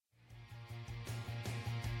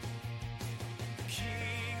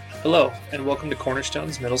Hello, and welcome to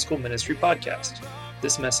Cornerstone's Middle School Ministry Podcast.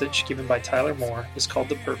 This message, given by Tyler Moore, is called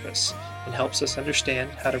The Purpose and helps us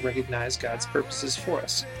understand how to recognize God's purposes for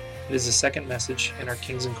us. It is the second message in our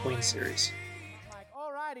Kings and Queens series.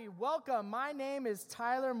 Alrighty, welcome. My name is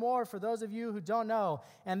Tyler Moore, for those of you who don't know,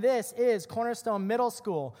 and this is Cornerstone Middle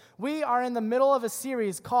School. We are in the middle of a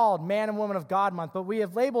series called Man and Woman of God Month, but we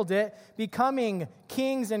have labeled it Becoming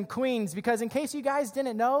Kings and Queens, because in case you guys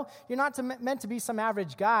didn't know, you're not meant to be some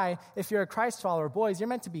average guy if you're a Christ follower. Boys, you're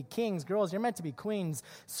meant to be kings. Girls, you're meant to be queens.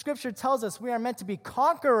 Scripture tells us we are meant to be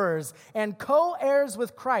conquerors and co-heirs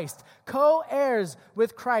with Christ. Co-heirs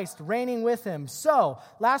with Christ, reigning with him. So,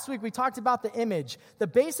 last week we talked about the image, the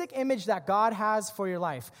basic image that God has for your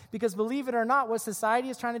life. Because believe it or not, what society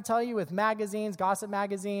is trying to tell you with magazines, gossip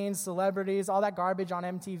magazines, celebrities, all that garbage on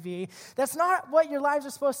MTV, that's not what your lives are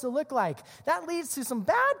supposed to look like. That leads to some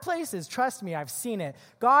bad places. Trust me, I've seen it.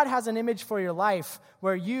 God has an image for your life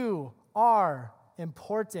where you are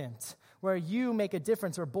important, where you make a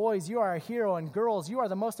difference, where boys, you are a hero, and girls, you are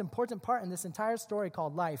the most important part in this entire story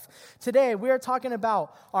called life. Today, we are talking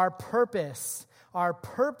about our purpose. Our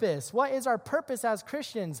purpose. What is our purpose as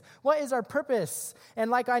Christians? What is our purpose?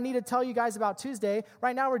 And like I need to tell you guys about Tuesday,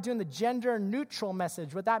 right now we're doing the gender neutral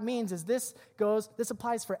message. What that means is this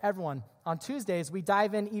applies for everyone. On Tuesdays, we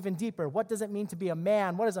dive in even deeper. What does it mean to be a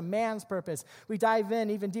man? What is a man's purpose? We dive in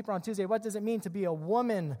even deeper on Tuesday. What does it mean to be a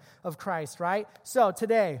woman of Christ, right? So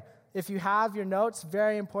today, if you have your notes,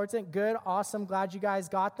 very important, good, awesome, glad you guys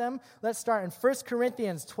got them. Let's start in 1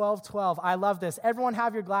 Corinthians 12:12. I love this. Everyone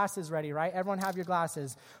have your glasses ready, right? Everyone have your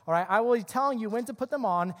glasses. All right, I will be telling you when to put them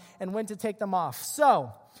on and when to take them off.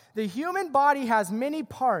 So, the human body has many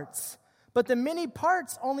parts, but the many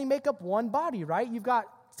parts only make up one body, right? You've got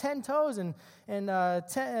 10 toes and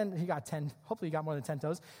 10, you got 10, hopefully you got more than 10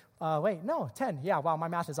 toes. 10. Yeah, wow, my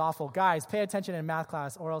math is awful. Guys, pay attention in math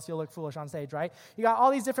class or else you'll look foolish on stage, right? You got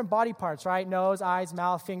all these different body parts, right? Nose, eyes,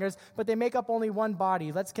 mouth, fingers, but they make up only one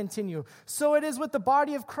body. Let's continue. So it is with the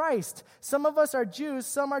body of Christ. Some of us are Jews,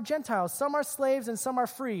 some are Gentiles, some are slaves, and some are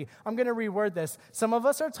free. I'm going to reword this. Some of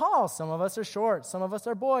us are tall, some of us are short, some of us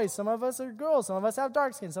are boys, some of us are girls, some of us have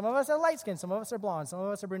dark skin, some of us have light skin, some of us are blonde, some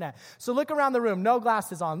of us are brunette. So look around the room, no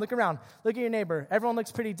glasses on. Look around. Look at your neighbor. Everyone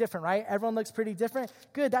looks pretty different, right? Everyone looks pretty different.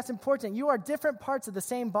 Good, that's important. You are different parts of the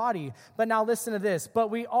same body. But now listen to this. But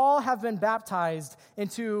we have all been baptized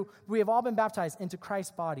into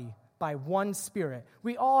Christ's body by one Spirit.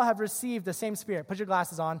 We all have received the same Spirit. Put your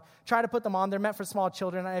glasses on. Try to put them on. They're meant for small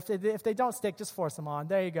children. If they don't stick, just force them on.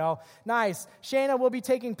 There you go. Nice. Shayna will be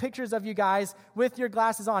taking pictures of you guys with your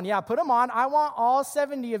glasses on. Yeah, put them on. I want all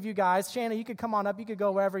 70 of you guys. Shayna, you could come on up. You could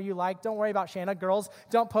go wherever you like. Don't worry about Shayna. Girls,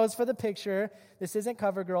 don't pose for the picture. This isn't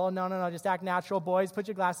CoverGirl. No. Just act natural. Boys, put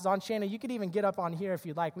your glasses on. Shayna, you could even get up on here if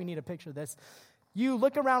you'd like. We need a picture of this. You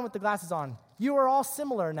look around with the glasses on. You are all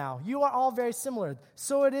similar now. You are all very similar.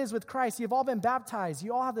 So it is with Christ. You've all been baptized.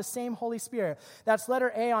 You all have the same Holy Spirit. That's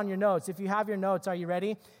letter A on your notes. If you have your notes, are you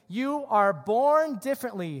ready? You are born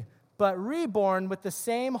differently, but reborn with the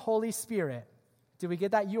same Holy Spirit. Do we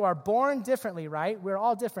get that? You are born differently, right? We're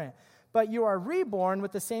all different. But you are reborn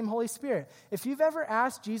with the same Holy Spirit. If you've ever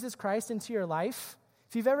asked Jesus Christ into your life,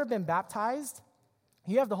 if you've ever been baptized,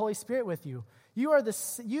 you have the Holy Spirit with you. You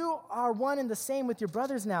are one and the same with your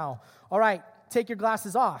brothers now. All right, take your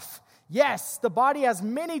glasses off. Yes, the body has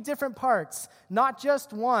many different parts, not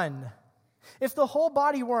just one. If the whole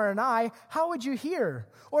body were an eye, how would you hear?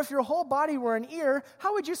 Or if your whole body were an ear,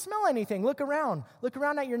 how would you smell anything? Look around. Look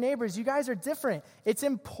around at your neighbors. You guys are different. It's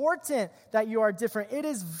important that you are different. It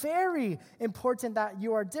is very important that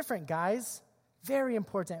you are different, guys. Very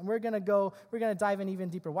important. We're going to dive in even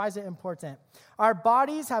deeper. Why is it important? Our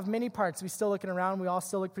bodies have many parts. We still looking around. We all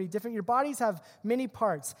still look pretty different. Your bodies have many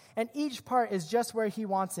parts, and each part is just where he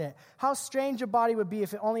wants it. How strange a body would be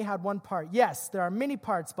if it only had one part. Yes, there are many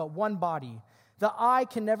parts, but one body. The eye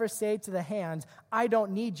can never say to the hand, I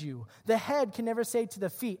don't need you. The head can never say to the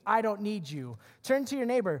feet, I don't need you. Turn to your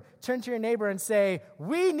neighbor and say,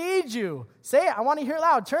 we need you. Say it. I want to hear it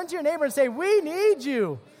loud. Turn to your neighbor and say, we need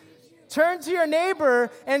you. Turn to your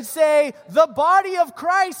neighbor and say, the body of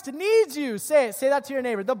Christ needs you. Say it. Say that to your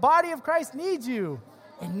neighbor. The body of Christ needs you.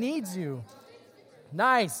 It needs you.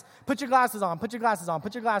 Nice. Put your glasses on. Put your glasses on.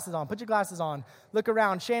 Put your glasses on. Put your glasses on. Look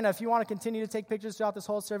around. Shayna, if you want to continue to take pictures throughout this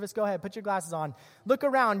whole service, go ahead. Put your glasses on. Look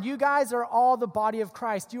around. You guys are all the body of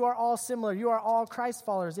Christ. You are all similar. You are all Christ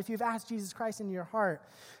followers if you've asked Jesus Christ into your heart.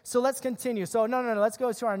 So let's continue. So no. Let's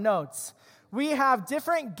go to our notes. We have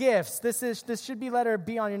different gifts. This should be letter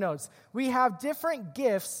B on your notes. We have different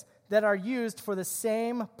gifts that are used for the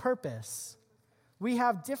same purpose. We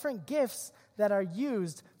have different gifts that are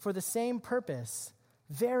used for the same purpose.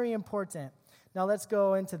 Very important. Now let's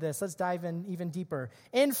go into this. Let's dive in even deeper.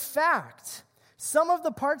 In fact, some of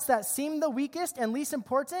the parts that seem the weakest and least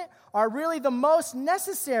important are really the most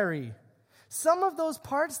necessary. Some of those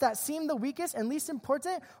parts that seem the weakest and least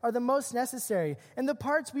important are the most necessary. And the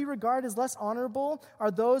parts we regard as less honorable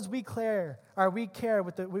are those we have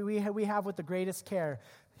with the greatest care.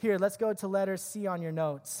 Here, let's go to letter C on your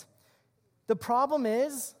notes. The problem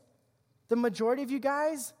is, the majority of you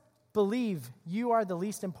guys believe you are the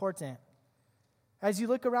least important. As you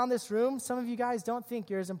look around this room, some of you guys don't think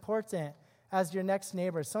you're as important as your next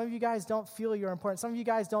neighbor. Some of you guys don't feel you're important. Some of you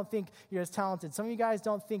guys don't think you're as talented. Some of you guys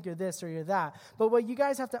don't think you're this or you're that. But what you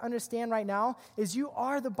guys have to understand right now is you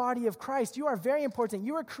are the body of Christ. You are very important.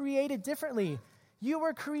 You were created differently. You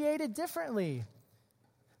were created differently.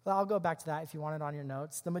 Well, I'll go back to that if you want it on your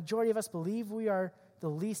notes. The majority of us believe we are the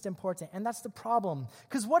least important, and that's the problem.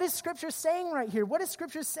 Because what is Scripture saying right here? What is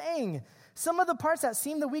Scripture saying? Some of the parts that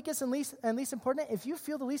seem the weakest and least important, if you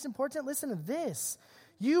feel the least important, listen to this.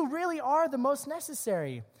 You really are the most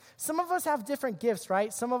necessary. Some of us have different gifts,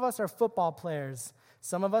 right? Some of us are football players.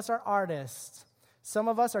 Some of us are artists. Some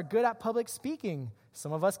of us are good at public speaking.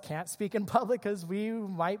 Some of us can't speak in public because we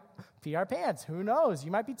might pee our pants. Who knows? You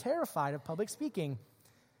might be terrified of public speaking.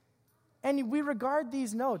 And we regard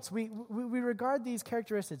these notes. We regard these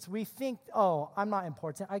characteristics. We think, oh, I'm not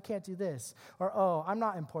important. I can't do this. Or, oh, I'm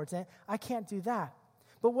not important. I can't do that.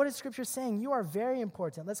 But what is Scripture saying? You are very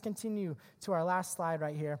important. Let's continue to our last slide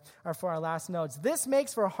right here, or for our last notes. This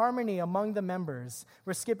makes for harmony among the members.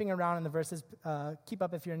 We're skipping around in the verses. Keep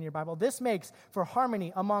up if you're in your Bible. This makes for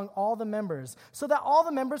harmony among all the members, so that all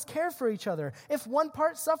the members care for each other. If one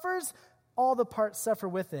part suffers, all the parts suffer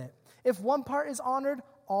with it. If one part is honored,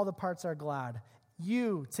 all the parts are glad.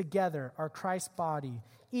 You together are Christ's body.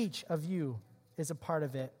 Each of you is a part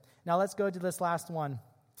of it. Now let's go to this last one.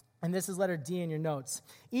 And this is letter D in your notes.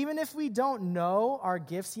 Even if we don't know our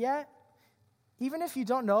gifts yet, even if you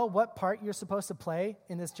don't know what part you're supposed to play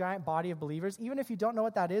in this giant body of believers, even if you don't know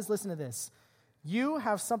what that is, listen to this. You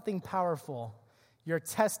have something powerful, your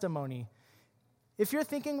testimony. If you're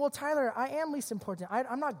thinking, well, Tyler, I am least important.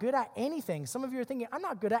 I'm not good at anything. Some of you are thinking, I'm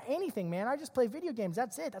not good at anything, man. I just play video games.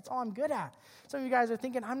 That's it. That's all I'm good at. Some of you guys are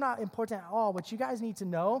thinking, I'm not important at all. What you guys need to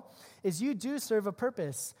know is you do serve a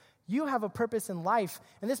purpose. You have a purpose in life,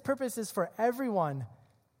 and this purpose is for everyone.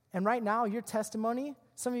 And right now, your testimony,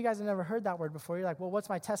 some of you guys have never heard that word before. You're like, well, what's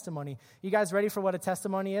my testimony? You guys ready for what a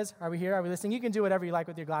testimony is? Are we here? Are we listening? You can do whatever you like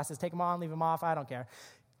with your glasses. Take them on, leave them off. I don't care.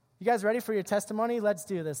 You guys ready for your testimony? Let's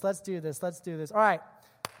do this. Let's do this. Let's do this. All right.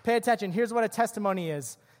 Pay attention. Here's what a testimony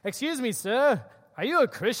is. Excuse me, sir. Are you a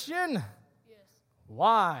Christian? Yes.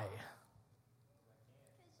 Why?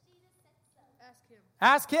 Ask him.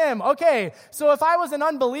 Ask him. Okay. So if I was an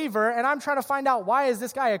unbeliever and I'm trying to find out why is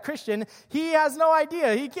this guy a Christian, he has no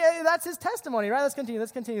idea. He can't. That's his testimony, right? Let's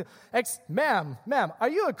continue. Ma'am, are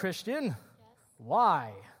you a Christian? Yes.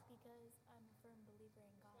 Why? Because I'm a firm believer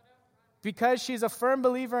in God. Because she's a firm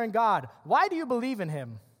believer in God. Why do you believe in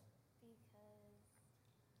him? I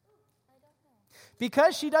don't know.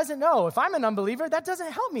 Because she doesn't know. If I'm an unbeliever, that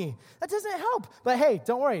doesn't help me. That doesn't help. But hey,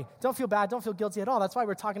 don't worry. Don't feel bad. Don't feel guilty at all. That's why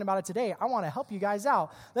we're talking about it today. I want to help you guys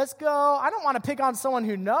out. Let's go. I don't want to pick on someone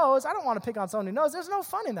who knows. There's no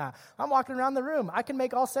fun in that. I'm walking around the room. I can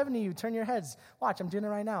make all 7 of you turn your heads. Watch, I'm doing it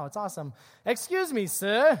right now. It's awesome. Excuse me,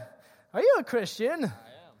 sir. Are you a Christian? I am.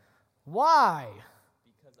 Why?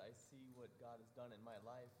 Because I see what God has done in my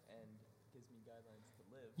life and gives me guidelines to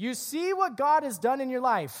live. You see what God has done in your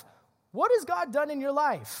life. What has God done in your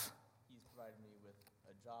life? He's provided me with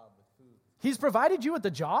a job, with food. He's provided you with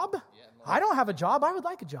a job? Yeah, I don't have a job. I would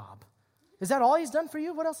like a job. Is that all he's done for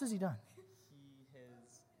you? What else has he done? He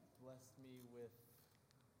has blessed me with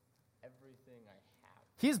everything I have.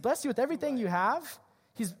 He's blessed you with everything you have?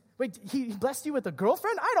 He blessed you with a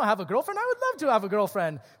girlfriend? I don't have a girlfriend. I would love to have a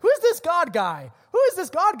girlfriend. Who's this God guy? Who is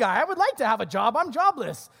this God guy? I would like to have a job. I'm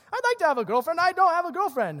jobless. I'd like to have a girlfriend. I don't have a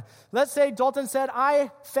girlfriend. Let's say Dalton said,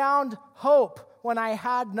 I found hope when I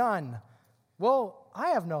had none. Well, I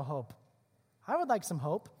have no hope. I would like some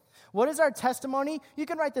hope. What is our testimony? You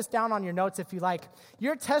can write this down on your notes if you like.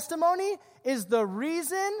 Your testimony is the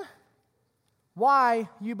reason why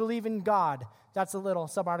you believe in God. That's a little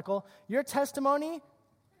subarticle. Your testimony,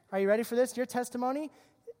 are you ready for this? Your testimony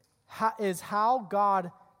is how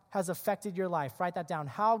God has affected your life. Write that down.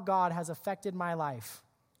 How God has affected my life.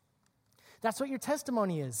 That's what your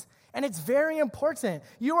testimony is. And it's very important.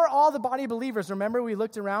 You are all the body of believers. Remember, we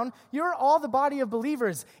looked around. You are all the body of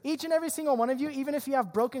believers. Each and every single one of you, even if you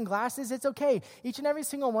have broken glasses, it's okay. Each and every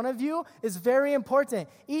single one of you is very important.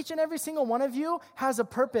 Each and every single one of you has a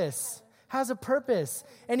purpose. has a purpose.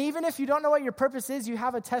 And even if you don't know what your purpose is, you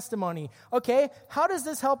have a testimony. Okay, how does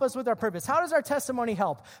this help us with our purpose? How does our testimony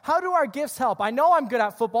help? How do our gifts help? I know I'm good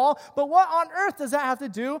at football, but what on earth does that have to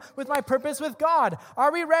do with my purpose with God?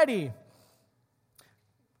 Are we ready?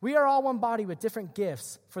 We are all one body with different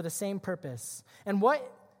gifts for the same purpose. And what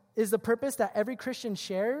is the purpose that every Christian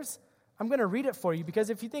shares? I'm going to read it for you,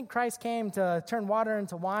 because if you think Christ came to turn water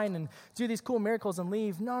into wine and do these cool miracles and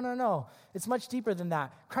leave, no. It's much deeper than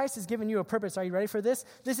that. Christ has given you a purpose. Are you ready for this?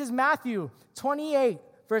 This is Matthew 28,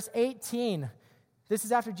 verse 18. This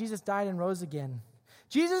is after Jesus died and rose again.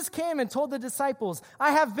 Jesus came and told the disciples,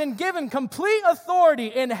 I have been given complete authority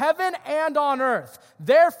in heaven and on earth.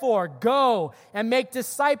 Therefore, go and make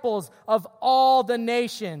disciples of all the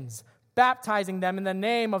nations, baptizing them in the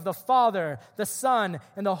name of the Father, the Son,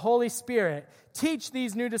 and the Holy Spirit. Teach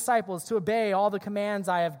these new disciples to obey all the commands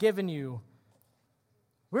I have given you.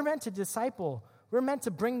 We're meant to disciple. We're meant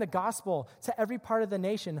to bring the gospel to every part of the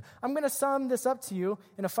nation. I'm going to sum this up to you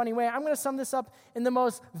in a funny way. I'm going to sum this up in the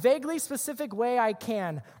most vaguely specific way I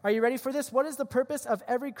can. Are you ready for this? What is the purpose of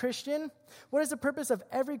every Christian? What is the purpose of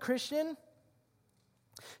every Christian?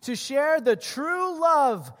 To share the true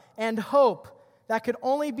love and hope that could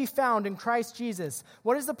only be found in Christ Jesus.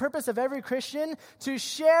 What is the purpose of every Christian? To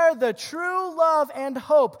share the true love and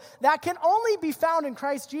hope that can only be found in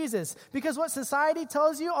Christ Jesus. Because what society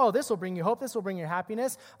tells you, oh, this will bring you hope, this will bring you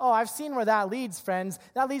happiness. Oh, I've seen where that leads, friends.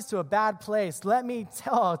 That leads to a bad place. Let me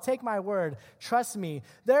take my word. Trust me.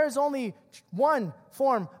 There's only one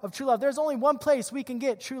form of true love. There's only one place we can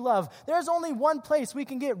get true love. There's only one place we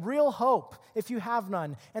can get real hope if you have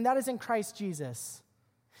none, and that is in Christ Jesus.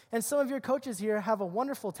 And some of your coaches here have a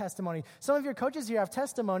wonderful testimony. Some of your coaches here have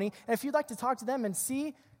testimony. And if you'd like to talk to them and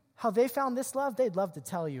see how they found this love, they'd love to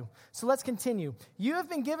tell you. So let's continue. You have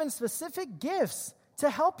been given specific gifts to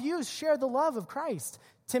help you share the love of Christ.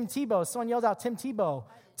 Tim Tebow. Someone yelled out, Tim Tebow.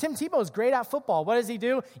 Tim Tebow's great at football. What does he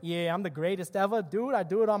do? Yeah, I'm the greatest ever. Dude, I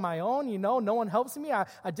do it on my own. No one helps me. I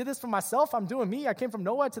did this for myself. I'm doing me. I came from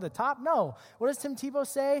nowhere to the top. No. What does Tim Tebow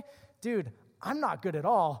say? Dude, I'm not good at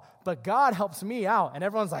all, but God helps me out. And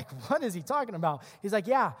everyone's like, what is he talking about? He's like,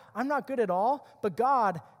 yeah, I'm not good at all, but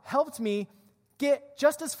God helped me get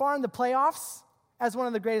just as far in the playoffs as one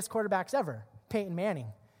of the greatest quarterbacks ever, Peyton Manning.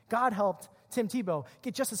 God helped Tim Tebow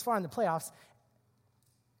get just as far in the playoffs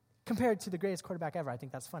compared to the greatest quarterback ever. I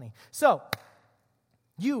think that's funny. So,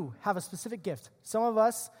 you have a specific gift. Some of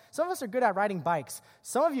us are good at riding bikes.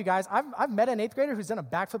 Some of you guys, I've met an 8th grader who's done a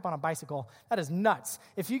backflip on a bicycle. That is nuts.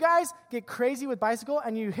 If you guys get crazy with bicycle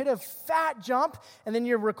and you hit a fat jump and then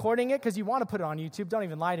you're recording it because you want to put it on YouTube, don't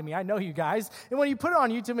even lie to me. I know you guys. And when you put it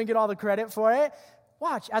on YouTube and get all the credit for it,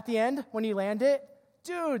 watch, at the end, when you land it,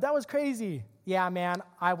 dude, that was crazy. Yeah, man,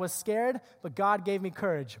 I was scared, but God gave me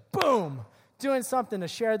courage. Boom! Doing something to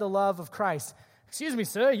share the love of Christ. Excuse me,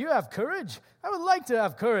 sir, you have courage? I would like to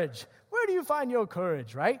have courage. Where do you find your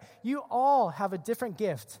courage, right? You all have a different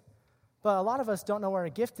gift, but a lot of us don't know where a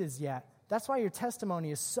gift is yet. That's why your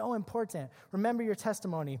testimony is so important. Remember your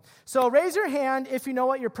testimony. So raise your hand if you know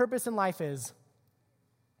what your purpose in life is.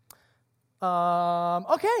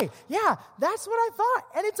 Okay, yeah, that's what I thought,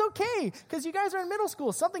 and it's okay, because you guys are in middle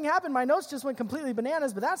school. Something happened, my notes just went completely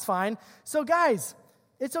bananas, but that's fine. So guys,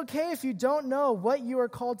 it's okay if you don't know what you are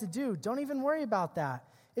called to do. Don't even worry about that.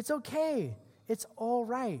 It's okay. It's all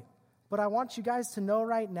right. But I want you guys to know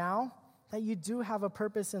right now that you do have a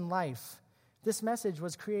purpose in life. This message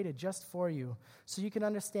was created just for you, so you can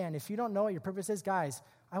understand. If you don't know what your purpose is, guys,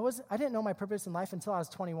 I didn't know my purpose in life until I was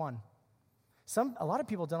 21. A lot of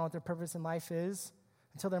people don't know what their purpose in life is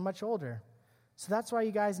until they're much older. So that's why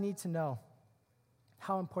you guys need to know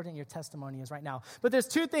how important your testimony is right now. But there's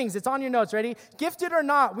 2 things. It's on your notes. Ready? Gifted or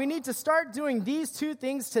not, we need to start doing these 2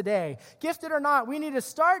 things today. Gifted or not, we need to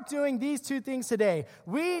start doing these 2 things today.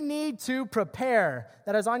 We need to prepare.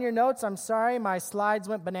 That is on your notes. I'm sorry, my slides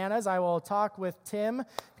went bananas. I will talk with Tim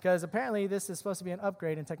because apparently this is supposed to be an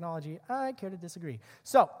upgrade in technology. I care to disagree.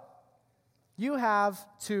 So, you have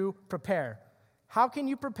to prepare. How can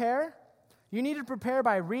you prepare? You need to prepare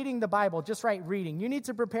by reading the Bible. Just write reading. You need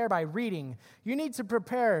to prepare by reading. You need to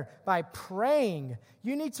prepare by praying.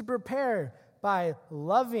 You need to prepare by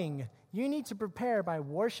loving. You need to prepare by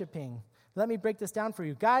worshiping. Let me break this down for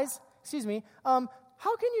you. Guys,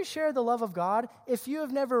 how can you share the love of God if you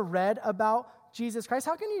have never read about Jesus Christ?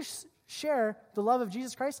 How can you share the love of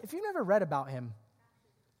Jesus Christ if you've never read about him?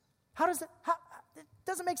 It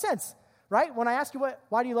doesn't make sense. Right? When I ask you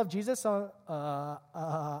why do you love Jesus?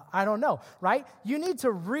 I don't know, right? You need to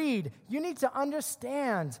read. You need to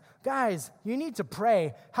understand. Guys, you need to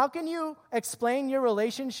pray. How can you explain your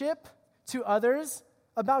relationship to others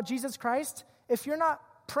about Jesus Christ if you're not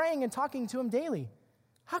praying and talking to him daily?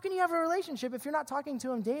 How can you have a relationship if you're not talking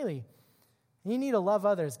to him daily? And you need to love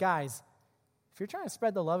others. Guys, if you're trying to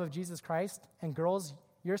spread the love of Jesus Christ, and girls,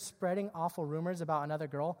 you're spreading awful rumors about another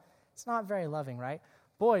girl, it's not very loving, right?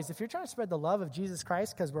 Boys, if you're trying to spread the love of Jesus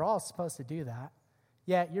Christ, because we're all supposed to do that,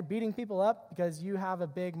 yet you're beating people up because you have a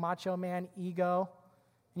big macho man ego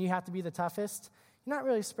and you have to be the toughest, you're not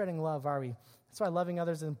really spreading love, are we? That's why loving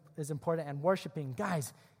others is important, and worshiping.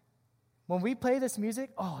 Guys, when we play this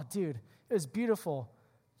music, oh, dude, it was beautiful.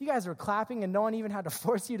 You guys were clapping and no one even had to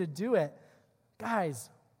force you to do it. Guys,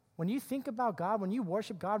 when you think about God, when you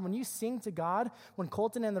worship God, when you sing to God, when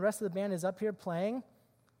Colton and the rest of the band is up here playing,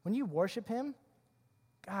 when you worship him,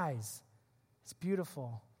 guys, it's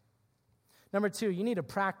beautiful. Number 2, you need to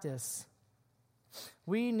practice.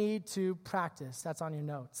 We need to practice. That's on your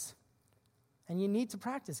notes. And you need to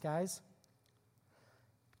practice, guys.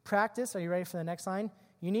 Practice. Are you ready for the next line?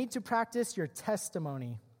 You need to practice your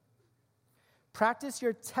testimony. Practice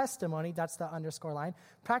your testimony. That's the underscore line.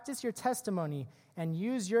 Practice your testimony and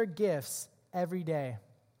use your gifts every day.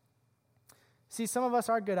 See, some of us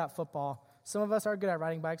are good at football. Some of us are good at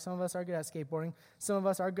riding bikes. Some of us are good at skateboarding. Some of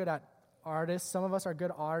us are good at artists. Some of us are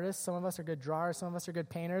good artists. Some of us are good drawers. Some of us are good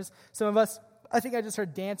painters. Some of us, I think I just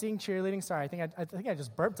heard dancing, cheerleading. Sorry, I think I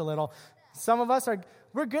just burped a little. Some of us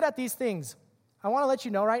we're good at these things. I want to let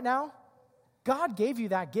you know right now, God gave you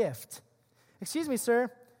that gift. Excuse me, sir.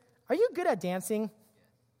 Are you good at dancing?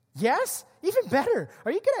 Yes? Even better.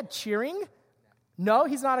 Are you good at cheering? No,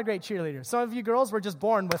 he's not a great cheerleader. Some of you girls were just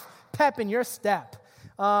born with pep in your step.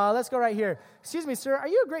 Let's go right here. Excuse me, sir. Are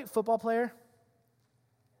you a great football player?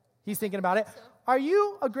 He's thinking about it. Are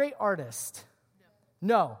you a great artist?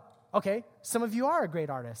 No. Okay. Some of you are a great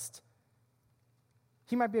artist.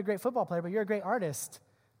 He might be a great football player, but you're a great artist.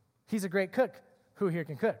 He's a great cook. Who here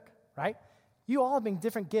can cook, right? You all have been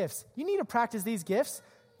different gifts. You need to practice these gifts.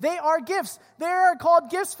 They are gifts. They are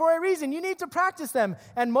called gifts for a reason. You need to practice them.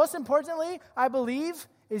 And most importantly, I believe,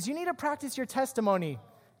 is you need to practice your testimony.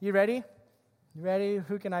 You ready? You ready?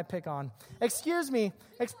 Who can I pick on? Excuse me.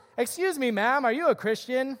 Excuse me, ma'am. Are you a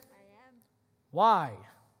Christian? I am. Why?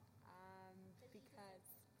 Because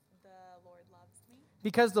the Lord loves me.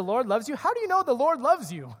 Because the Lord loves you? How do you know the Lord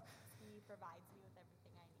loves you? He provides me with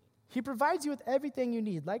everything I need. He provides you with everything you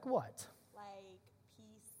need. Like what? Like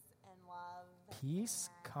peace and love. Peace,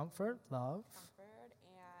 comfort, love. Comfort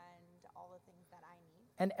and all the things that I need.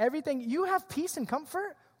 And everything. You have peace and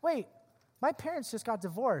comfort? Wait, my parents just got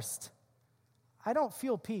divorced. I don't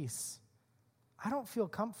feel peace. I don't feel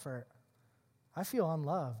comfort. I feel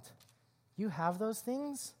unloved. You have those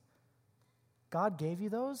things? God gave you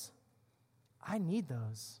those? I need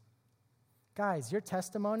those. Guys, your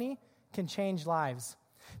testimony can change lives.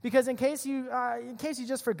 Because in case you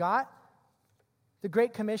just forgot, the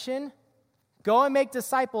Great Commission, go and make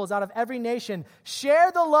disciples out of every nation.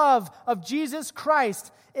 Share the love of Jesus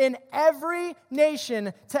Christ in every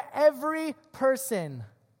nation to every person.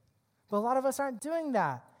 But a lot of us aren't doing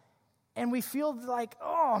that. And we feel like,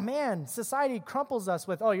 oh man, society crumples us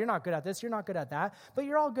with, oh, you're not good at this, you're not good at that, but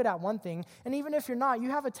you're all good at one thing. And even if you're not, you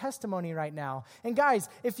have a testimony right now. And guys,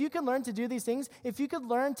 if you can learn to do these things, if you could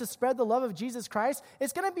learn to spread the love of Jesus Christ,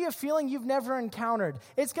 it's going to be a feeling you've never encountered.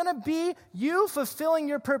 It's going to be you fulfilling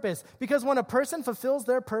your purpose. Because when a person fulfills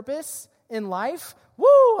their purpose in life,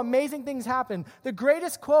 woo, amazing things happen. The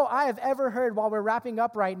greatest quote I have ever heard while we're wrapping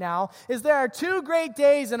up right now is there are 2 great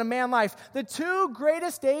days in a man's life. The 2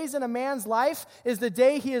 greatest days in a man's life is the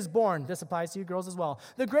day he is born. This applies to you girls as well.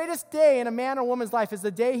 The greatest day in a man or woman's life is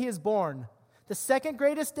the day he is born. The second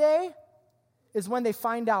greatest day is when they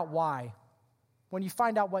find out why. When you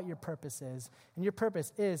find out what your purpose is. And your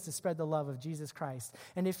purpose is to spread the love of Jesus Christ.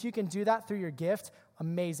 And if you can do that through your gift,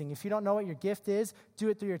 amazing. If you don't know what your gift is, do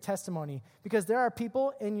it through your testimony. Because there are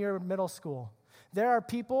people in your middle school. There are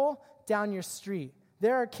people down your street.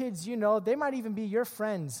 There are kids you know, they might even be your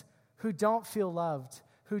friends who don't feel loved,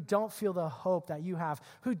 who don't feel the hope that you have,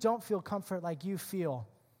 who don't feel comfort like you feel,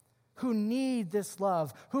 who need this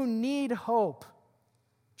love, who need hope.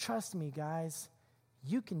 Trust me, guys,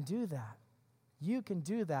 you can do that. You can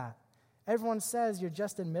do that. Everyone says you're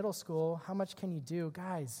just in middle school. How much can you do?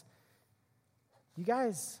 Guys,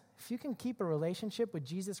 if you can keep a relationship with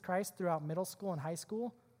Jesus Christ throughout middle school and high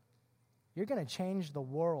school, you're going to change the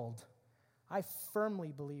world. I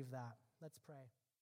firmly believe that. Let's pray.